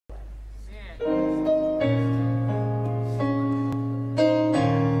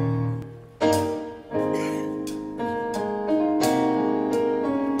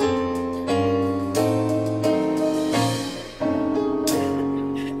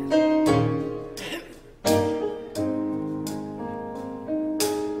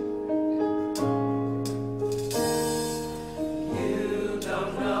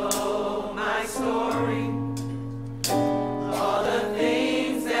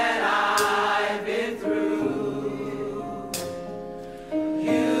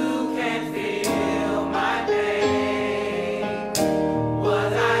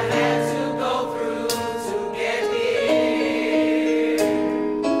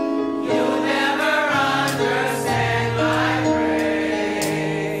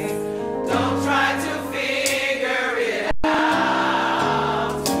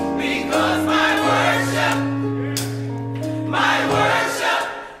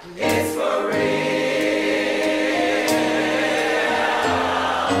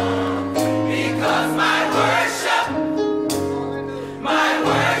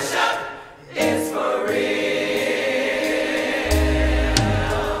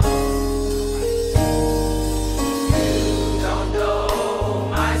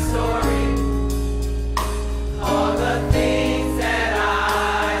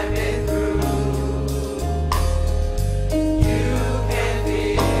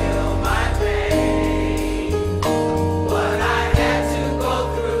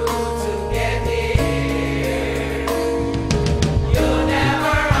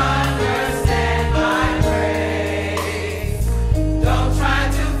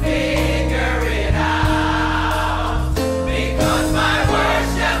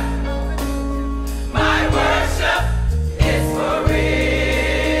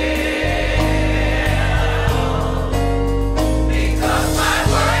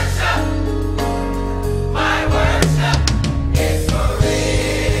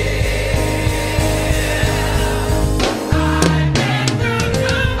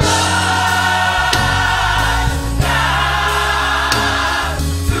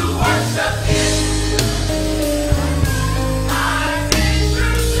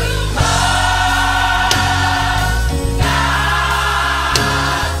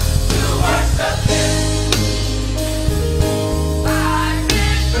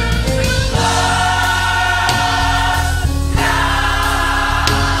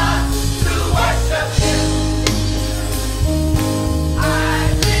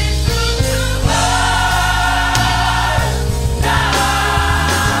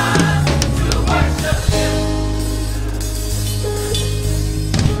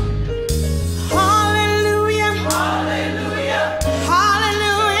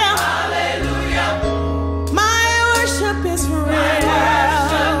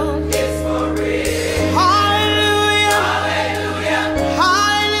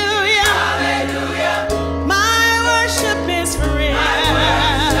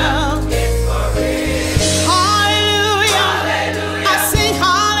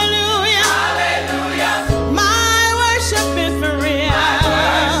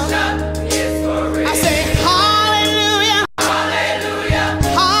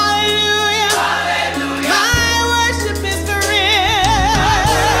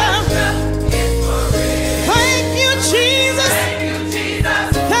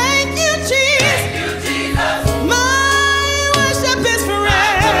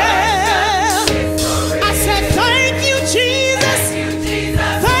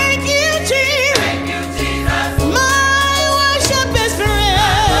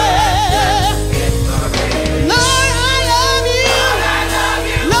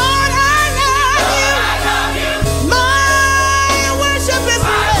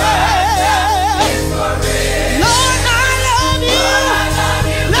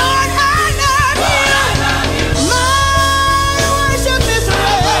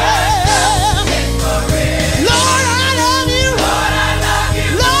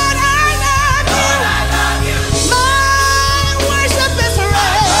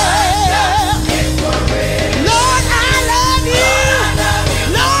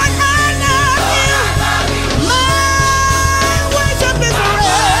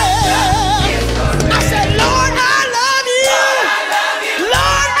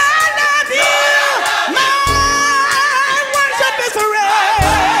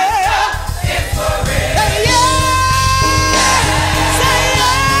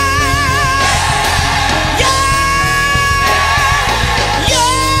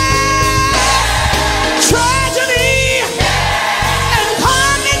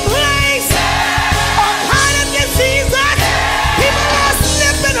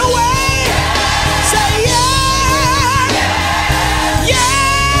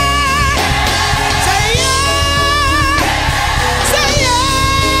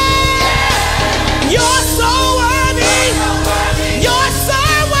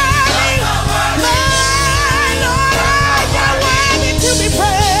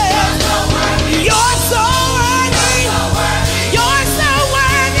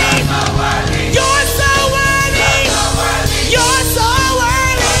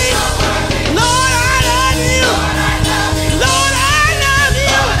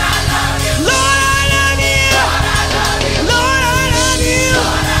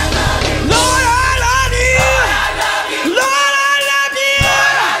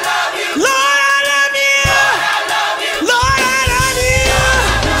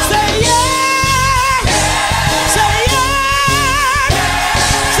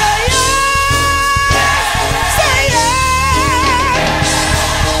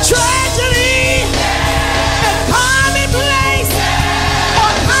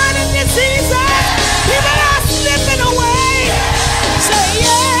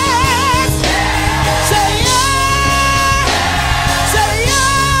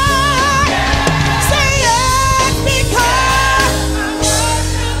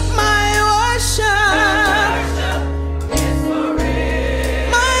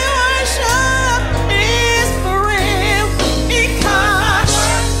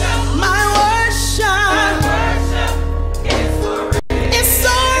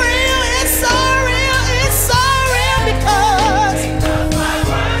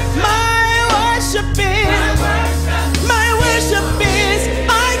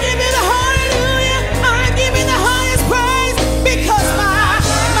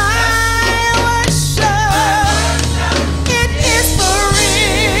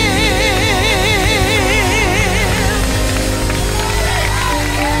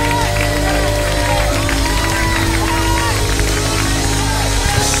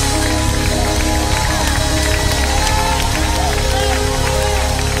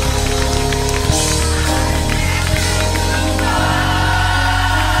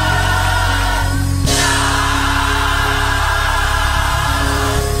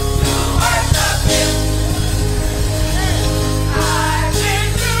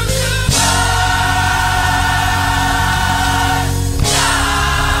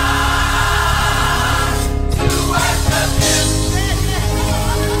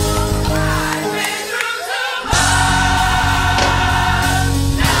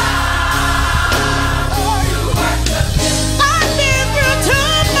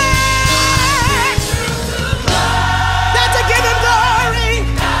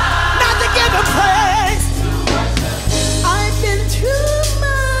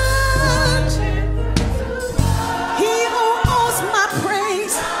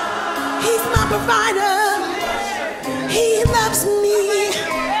provider. He loves me.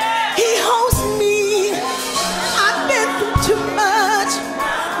 He holds me. I've been through too much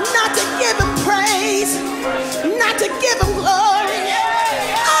not to give him praise, not to give him glory.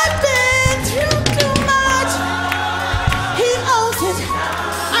 I've been through too much. He owns it.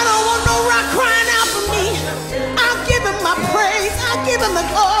 I don't want no rock crying out for me. I'll give him my praise. I'll give him the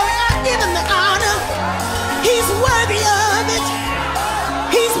glory. I'll give him the honor. He's worthy of it.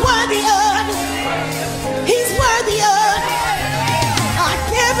 He's worthy of it. He's worthy of it. I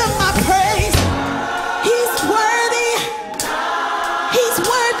give him my praise. He's worthy. He's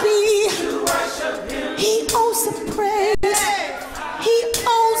worthy. He owes the praise. He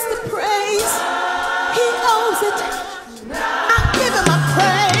owes the praise. He owes it. I give him my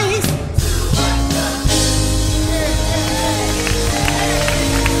praise.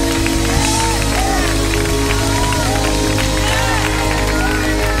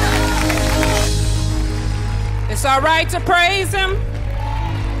 It's all right to praise him.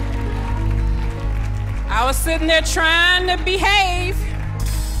 I was sitting there trying to behave,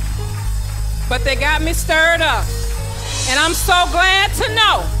 but they got me stirred up. And I'm so glad to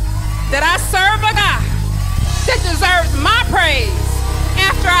know that I serve a God that deserves my praise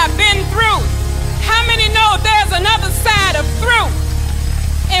after I've been through. How many know there's another side of through?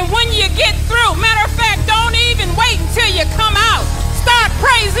 And when you get through, matter of fact, don't even wait until you come out. Start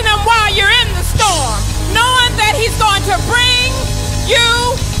praising him while you're in the storm, knowing that he's going to bring you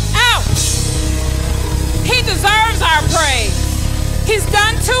out. He deserves our praise. He's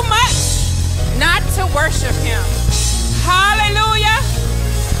done too much not to worship him. Hallelujah.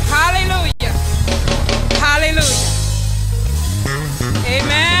 Hallelujah. Hallelujah.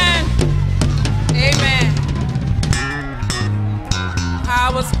 Amen. Amen.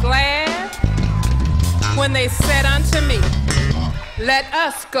 I was glad when they said unto me, let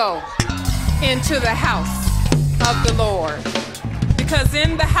us go into the house of the Lord. Because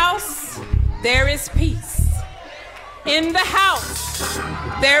in the house, there is peace. In the house,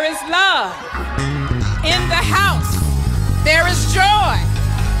 there is love. In the house, there is joy.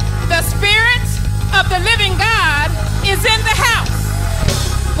 The Spirit of the living God is in the house.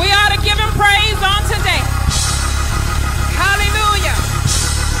 We ought to give him praise on today. Hallelujah.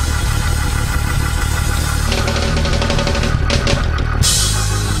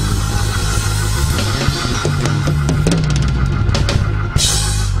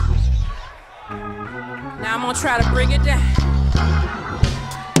 Now I'm going to try to bring it down.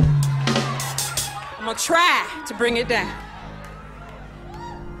 I'm going to try to bring it down.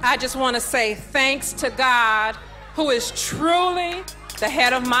 I just want to say thanks to God, who is truly the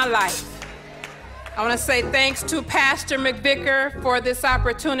head of my life. I want to say thanks to Pastor McVicker for this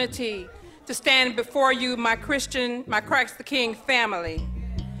opportunity to stand before you, my Christ the King family.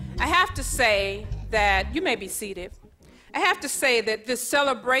 I have to say that, you may be seated. I have to say that this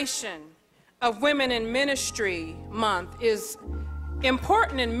celebration of Women in Ministry Month is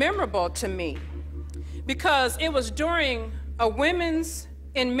important and memorable to me because it was during a Women's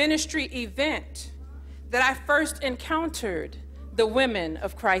in Ministry event that I first encountered the women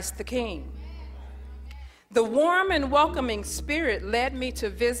of Christ the King. The warm and welcoming spirit led me to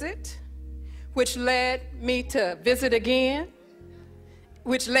visit, which led me to visit again,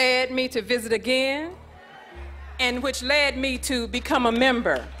 which led me to visit again, and which led me to become a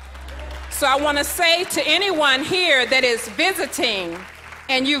member. So I want to say to anyone here that is visiting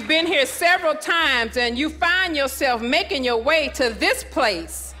and you've been here several times and you find yourself making your way to this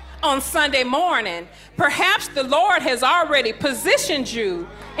place on Sunday morning, perhaps the Lord has already positioned you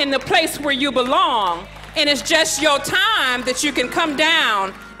in the place where you belong, and it's just your time that you can come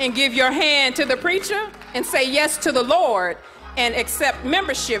down and give your hand to the preacher and say yes to the Lord and accept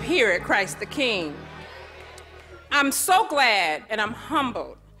membership here at Christ the King. I'm so glad and I'm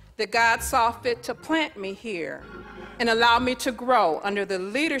humbled that God saw fit to plant me here and allow me to grow under the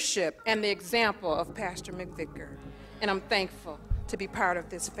leadership and the example of Pastor McVicker. And I'm thankful to be part of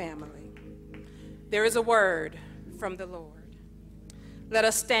this family. There is a word from the Lord. Let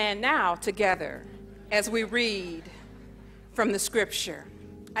us stand now together as we read from the scripture.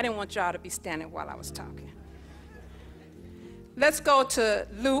 I didn't want y'all to be standing while I was talking. Let's go to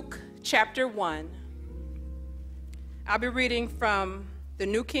Luke chapter 1. I'll be reading from the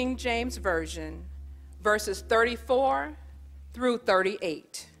New King James Version, verses 34 through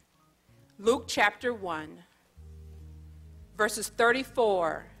 38. Luke chapter 1, verses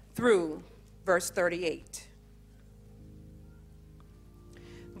 34 through verse 38.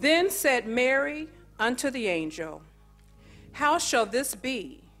 Then said Mary unto the angel, How shall this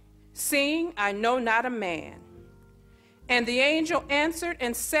be, seeing I know not a man? And the angel answered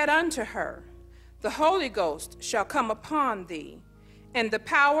and said unto her, the Holy Ghost shall come upon thee, and the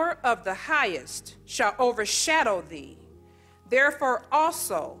power of the Highest shall overshadow thee. Therefore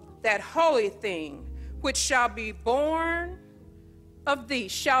also that holy thing which shall be born of thee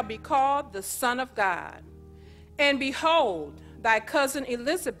shall be called the Son of God. And behold, thy cousin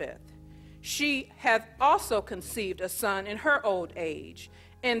Elizabeth, she hath also conceived a son in her old age,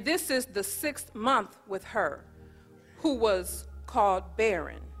 and this is the 6th month with her, who was called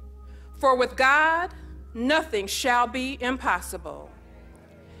barren. For with God nothing shall be impossible.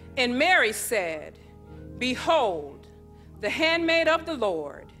 And Mary said, Behold, the handmaid of the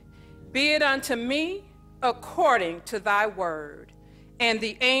Lord, be it unto me according to thy word. And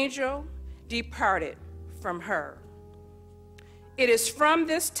the angel departed from her. It is from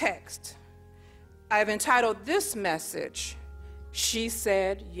this text I've entitled this message, She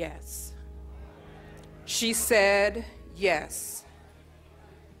Said Yes. She said yes.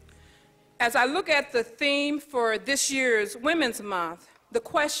 As I look at the theme for this year's Women's Month, the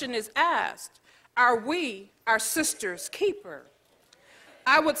question is asked, are we our sister's keeper?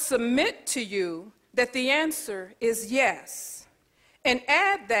 I would submit to you that the answer is yes, and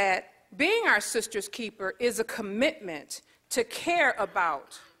add that being our sister's keeper is a commitment to care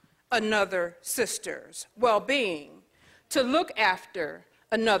about another sister's well-being, to look after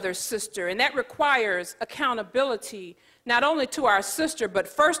another sister, and that requires accountability not only to our sister, but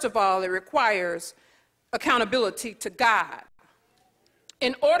first of all, it requires accountability to God.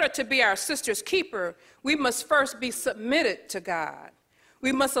 In order to be our sister's keeper, we must first be submitted to God.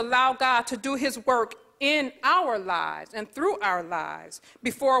 We must allow God to do his work in our lives and through our lives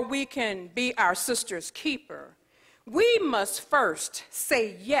before we can be our sister's keeper. We must first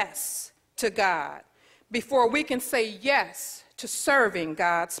say yes to God before we can say yes to serving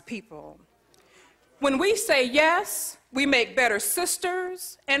God's people. When we say yes, we make better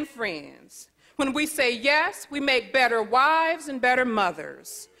sisters and friends. When we say yes, we make better wives and better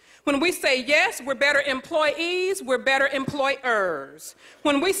mothers. When we say yes, we're better employees, we're better employers.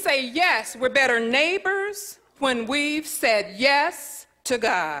 When we say yes, we're better neighbors when we've said yes to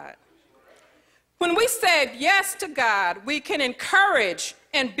God. When we said yes to God, we can encourage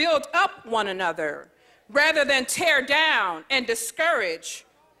and build up one another rather than tear down and discourage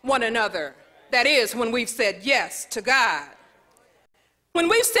one another. That is, when we've said yes to God. When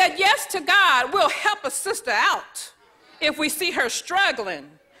we've said yes to God, we'll help a sister out if we see her struggling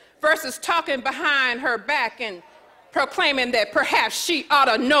versus talking behind her back and proclaiming that perhaps she ought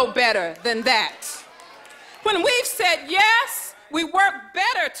to know better than that. When we've said yes, we work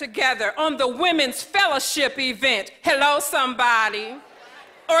better together on the Women's Fellowship event. Hello, somebody.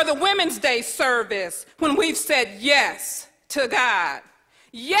 Or the Women's Day service when we've said yes to God.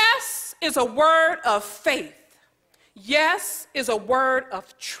 Yes is a word of faith. Yes is a word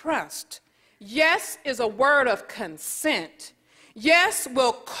of trust. Yes is a word of consent. Yes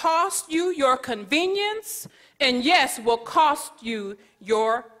will cost you your convenience, and yes will cost you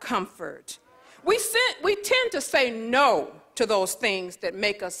your comfort. We tend to say no to those things that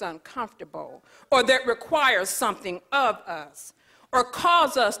make us uncomfortable or that require something of us or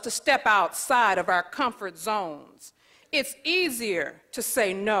cause us to step outside of our comfort zones. It's easier to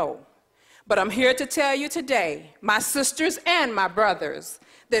say no. But I'm here to tell you today, my sisters and my brothers,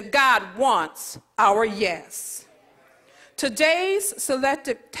 that God wants our yes. Today's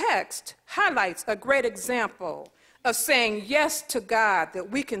selected text highlights a great example of saying yes to God that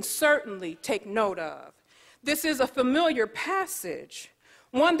we can certainly take note of. This is a familiar passage,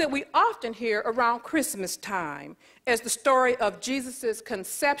 one that we often hear around Christmas time as the story of Jesus'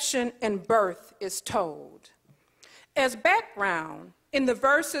 conception and birth is told. As background, in the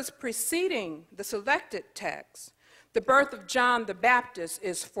verses preceding the selected text, the birth of John the Baptist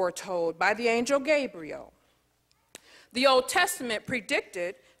is foretold by the angel Gabriel. The Old Testament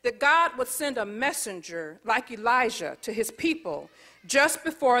predicted that God would send a messenger like Elijah to his people just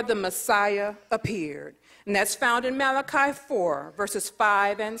before the Messiah appeared. And that's found in Malachi 4, verses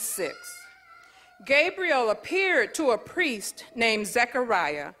 5 and 6. Gabriel appeared to a priest named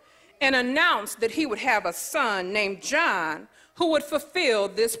Zechariah and announced that he would have a son named John who would fulfill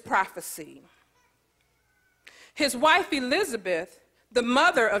this prophecy. His wife Elizabeth, the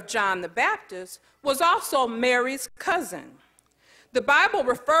mother of John the Baptist, was also Mary's cousin. The Bible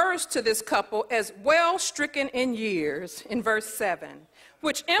refers to this couple as well stricken in years in verse 7,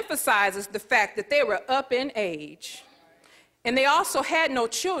 which emphasizes the fact that they were up in age. And they also had no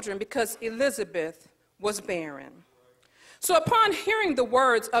children because Elizabeth was barren. So upon hearing the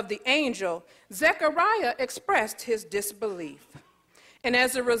words of the angel, Zechariah expressed his disbelief. And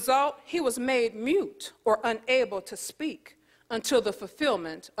as a result, he was made mute or unable to speak until the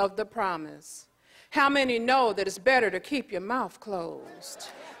fulfillment of the promise. How many know that it's better to keep your mouth closed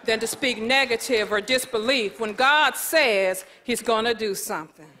than to speak negative or disbelief when God says he's going to do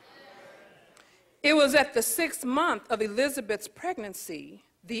something? It was at the 6th month of Elizabeth's pregnancy,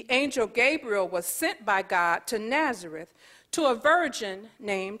 the angel Gabriel was sent by God to Nazareth to a virgin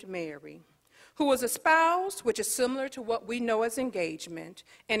named Mary, who was espoused, which is similar to what we know as engagement,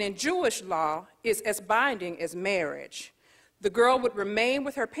 and in Jewish law is as binding as marriage. The girl would remain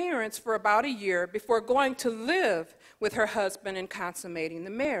with her parents for about a year before going to live with her husband and consummating the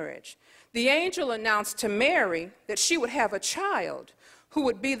marriage. The angel announced to Mary that she would have a child who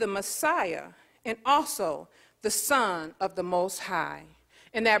would be the Messiah and also the Son of the Most High.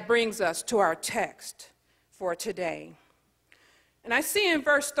 And that brings us to our text for today. And I see in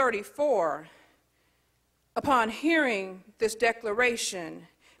verse 34, upon hearing this declaration,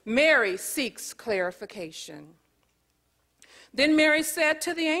 Mary seeks clarification. Then Mary said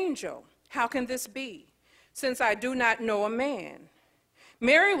to the angel, "How can this be, since I do not know a man?"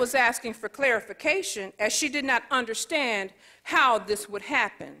 Mary was asking for clarification as she did not understand how this would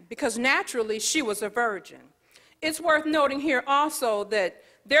happen, because naturally she was a virgin. It's worth noting here also that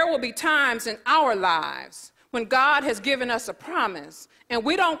there will be times in our lives when God has given us a promise and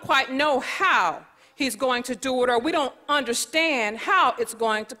we don't quite know how he's going to do it, or we don't understand how it's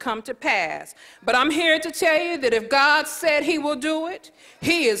going to come to pass. But I'm here to tell you that if God said he will do it,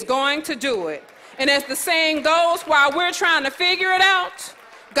 he is going to do it. And as the saying goes, while we're trying to figure it out,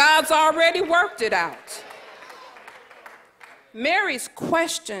 God's already worked it out. Mary's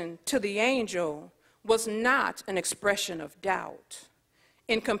question to the angel was not an expression of doubt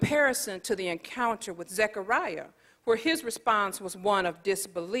in comparison to the encounter with Zechariah, where his response was one of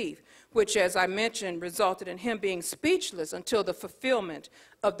disbelief, which, as I mentioned, resulted in him being speechless until the fulfillment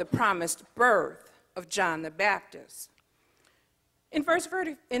of the promised birth of John the Baptist. In verse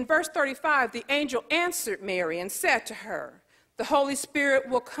 35, the angel answered Mary and said to her, "The Holy Spirit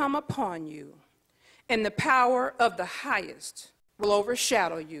will come upon you, and the power of the highest will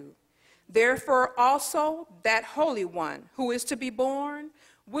overshadow you. Therefore also that Holy One who is to be born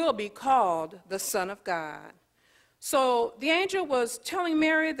will be called the Son of God." So the angel was telling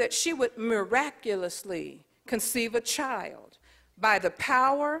Mary that she would miraculously conceive a child by the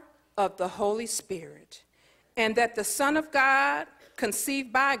power of the Holy Spirit, and that the Son of God,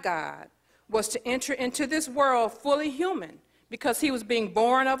 conceived by God, was to enter into this world fully human because he was being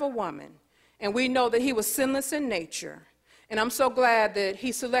born of a woman. And we know that he was sinless in nature. And I'm so glad that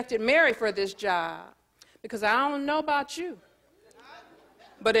he selected Mary for this job, because I don't know about you,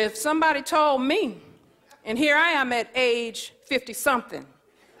 but if somebody told me, and here I am at age 50-something,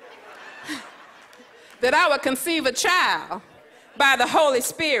 that I would conceive a child by the Holy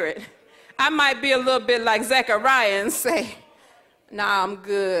Spirit, I might be a little bit like Zechariah and say, "Nah, I'm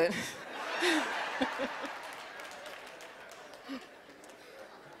good."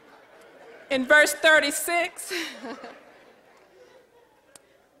 In verse 36,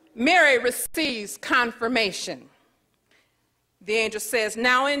 Mary receives confirmation. The angel says,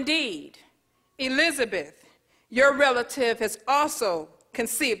 "Now indeed, Elizabeth, your relative, has also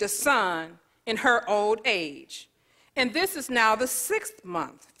conceived a son in her old age, and this is now the 6th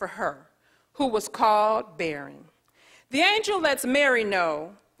month for her, who was called barren." The angel lets Mary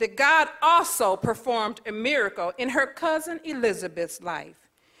know that God also performed a miracle in her cousin Elizabeth's life.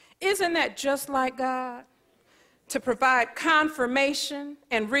 Isn't that just like God? To provide confirmation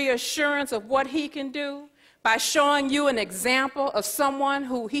and reassurance of what he can do by showing you an example of someone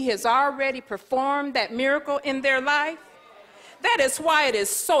who he has already performed that miracle in their life. That is why it is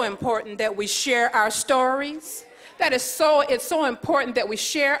so important that we share our stories. It's so important that we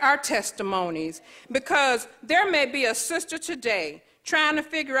share our testimonies, because there may be a sister today trying to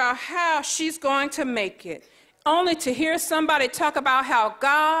figure out how she's going to make it, only to hear somebody talk about how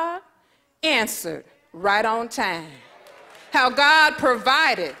God answered right on time, how God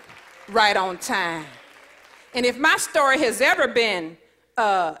provided right on time. And if my story has ever been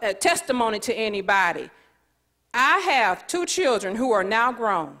a testimony to anybody, I have 2 children who are now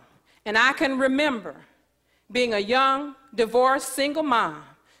grown, and I can remember being a young, divorced, single mom,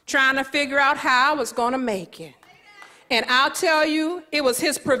 trying to figure out how I was going to make it. And I'll tell you, it was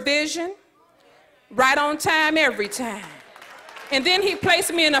his provision, right on time, every time. And then he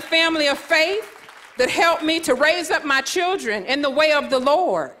placed me in a family of faith that helped me to raise up my children in the way of the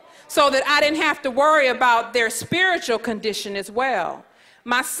Lord, so that I didn't have to worry about their spiritual condition as well.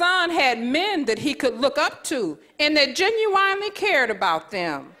 My son had men that he could look up to and that genuinely cared about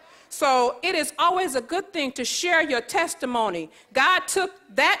them. So it is always a good thing to share your testimony. God took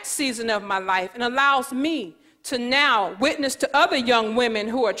that season of my life and allows me to now witness to other young women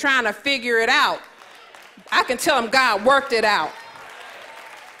who are trying to figure it out I can tell him God worked it out.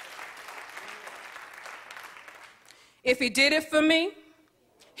 If he did it for me,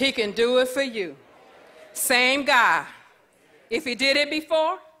 he can do it for you. Same God. If he did it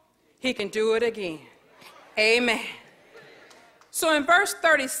before, he can do it again. Amen. So in verse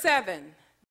 37,